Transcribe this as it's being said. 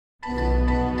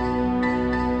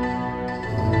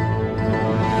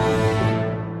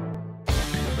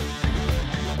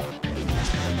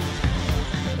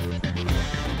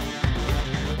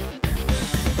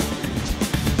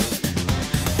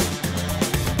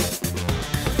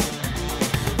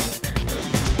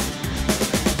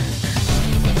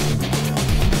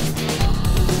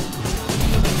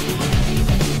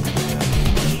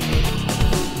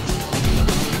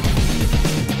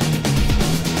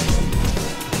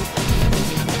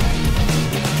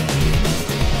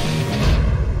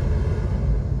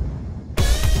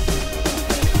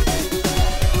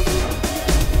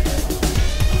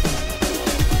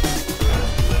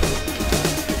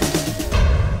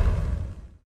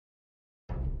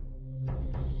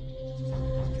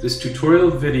This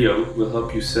tutorial video will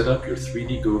help you set up your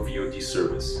 3D Go VOD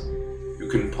service. You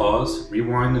can pause,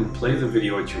 rewind and play the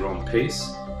video at your own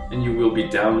pace, and you will be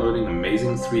downloading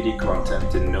amazing 3D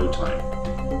content in no time.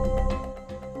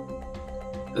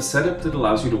 The setup that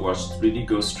allows you to watch 3D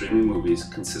Go streaming movies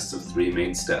consists of 3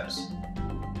 main steps.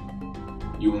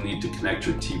 You will need to connect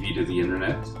your TV to the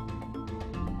internet,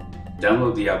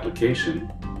 download the application,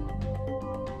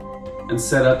 and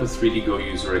set up a 3D Go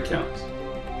user account.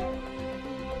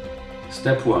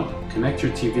 Step 1. Connect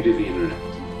your TV to the internet.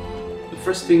 The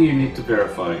first thing you need to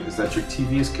verify is that your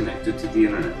TV is connected to the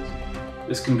internet.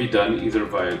 This can be done either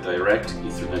via direct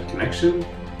Ethernet connection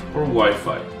or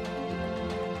Wi-Fi.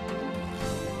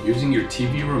 Using your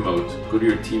TV remote, go to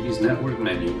your TV's network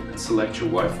menu and select your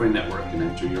Wi-Fi network and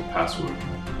enter your password,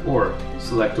 or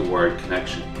select a wired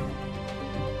connection.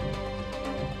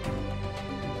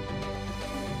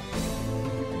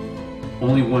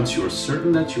 Only once you are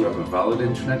certain that you have a valid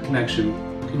internet connection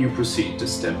can you proceed to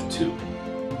Step 2.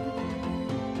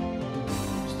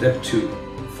 Step 2.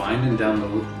 Find and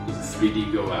download the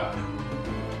 3D Go app.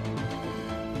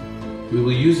 We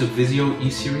will use a Vizio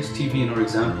E-Series TV in our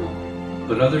example,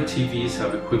 but other TVs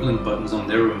have equivalent buttons on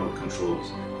their remote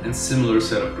controls and similar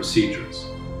setup procedures.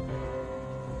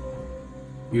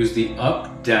 Use the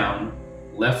up, down,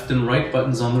 left and right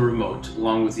buttons on the remote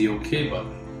along with the OK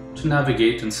button to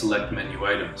navigate and select menu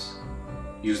items.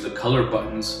 Use the color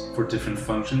buttons for different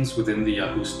functions within the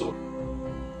Yahoo store.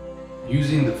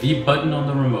 Using the V button on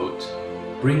the remote,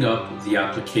 bring up the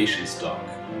application stock.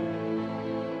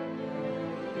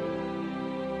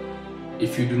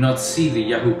 If you do not see the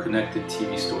Yahoo Connected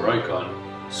TV Store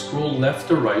icon, scroll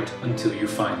left or right until you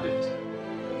find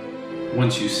it.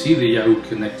 Once you see the Yahoo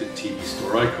Connected TV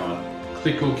Store icon,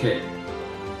 click OK.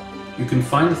 You can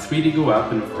find the 3D Go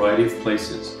app in a variety of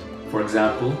places. For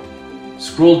example,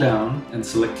 scroll down and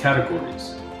select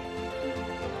Categories.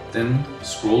 Then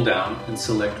scroll down and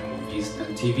select Movies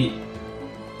and TV.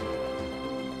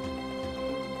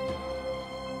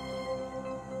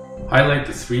 Highlight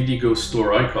the 3D Go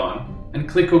Store icon and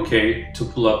click OK to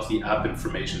pull up the app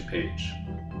information page.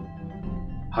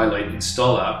 Highlight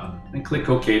Install App and click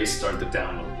OK to start the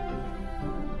download.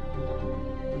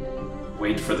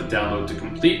 Wait for the download to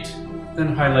complete,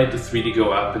 then highlight the 3D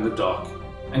Go app in the dock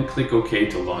and click OK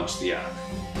to launch the app.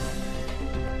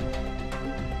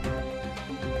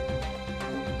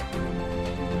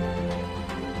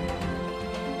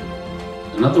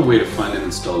 Another way to find and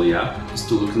install the app is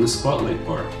to look in the spotlight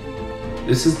bar.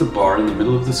 This is the bar in the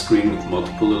middle of the screen with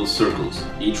multiple little circles,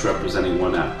 each representing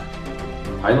one app.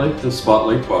 Highlight the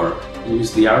spotlight bar and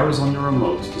use the arrows on your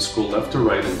remote to scroll left or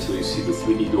right until you see the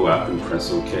 3D Go app and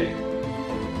press OK.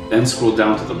 Then scroll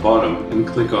down to the bottom and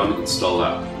click on Install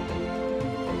App.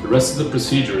 The rest of the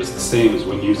procedure is the same as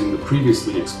when using the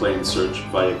previously explained search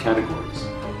via categories.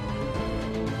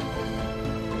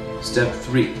 Step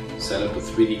 3. Set up a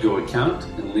 3D Go account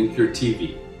and link your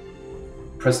TV.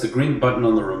 Press the green button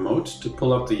on the remote to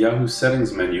pull up the Yahoo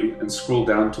Settings menu and scroll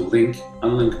down to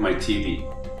Unlink My TV.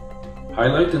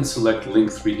 Highlight and select Link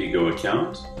 3D Go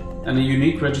account, and a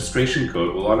unique registration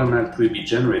code will automatically be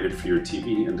generated for your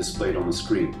TV and displayed on the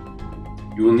screen.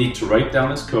 You will need to write down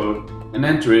this code and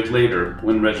enter it later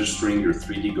when registering your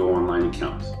 3D Go online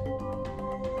account.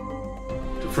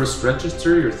 To first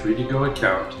register your 3D Go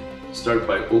account, start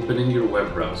by opening your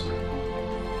web browser.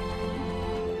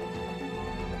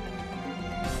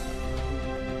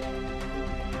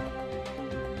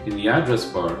 In the address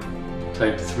bar,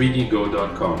 type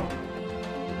 3dgo.com.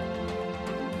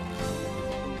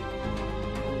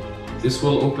 This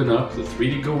will open up the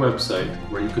 3D Go website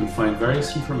where you can find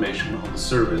various information on the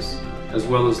service, as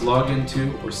well as log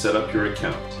into or set up your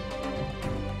account.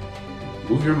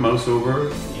 Move your mouse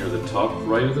over near the top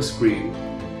right of the screen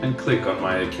and click on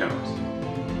My Account.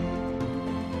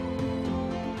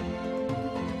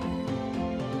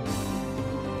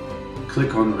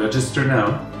 Click on Register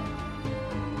Now.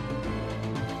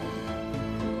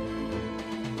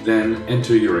 Then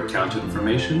enter your account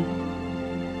information,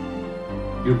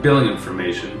 your billing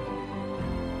information,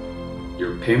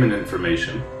 your payment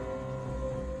information,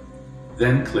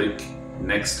 then click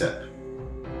Next Step.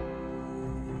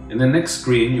 In the next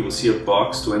screen, you will see a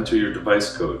box to enter your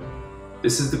device code.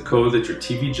 This is the code that your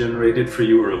TV generated for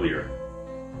you earlier.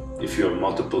 If you have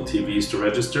multiple TVs to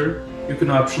register, you can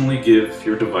optionally give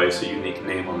your device a unique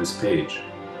name on this page.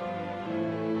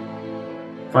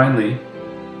 Finally,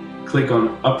 click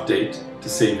on Update to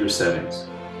save your settings.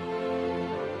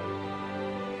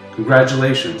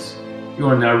 Congratulations! You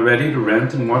are now ready to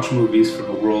rent and watch movies from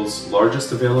the world's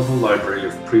largest available library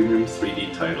of premium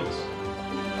 3D titles.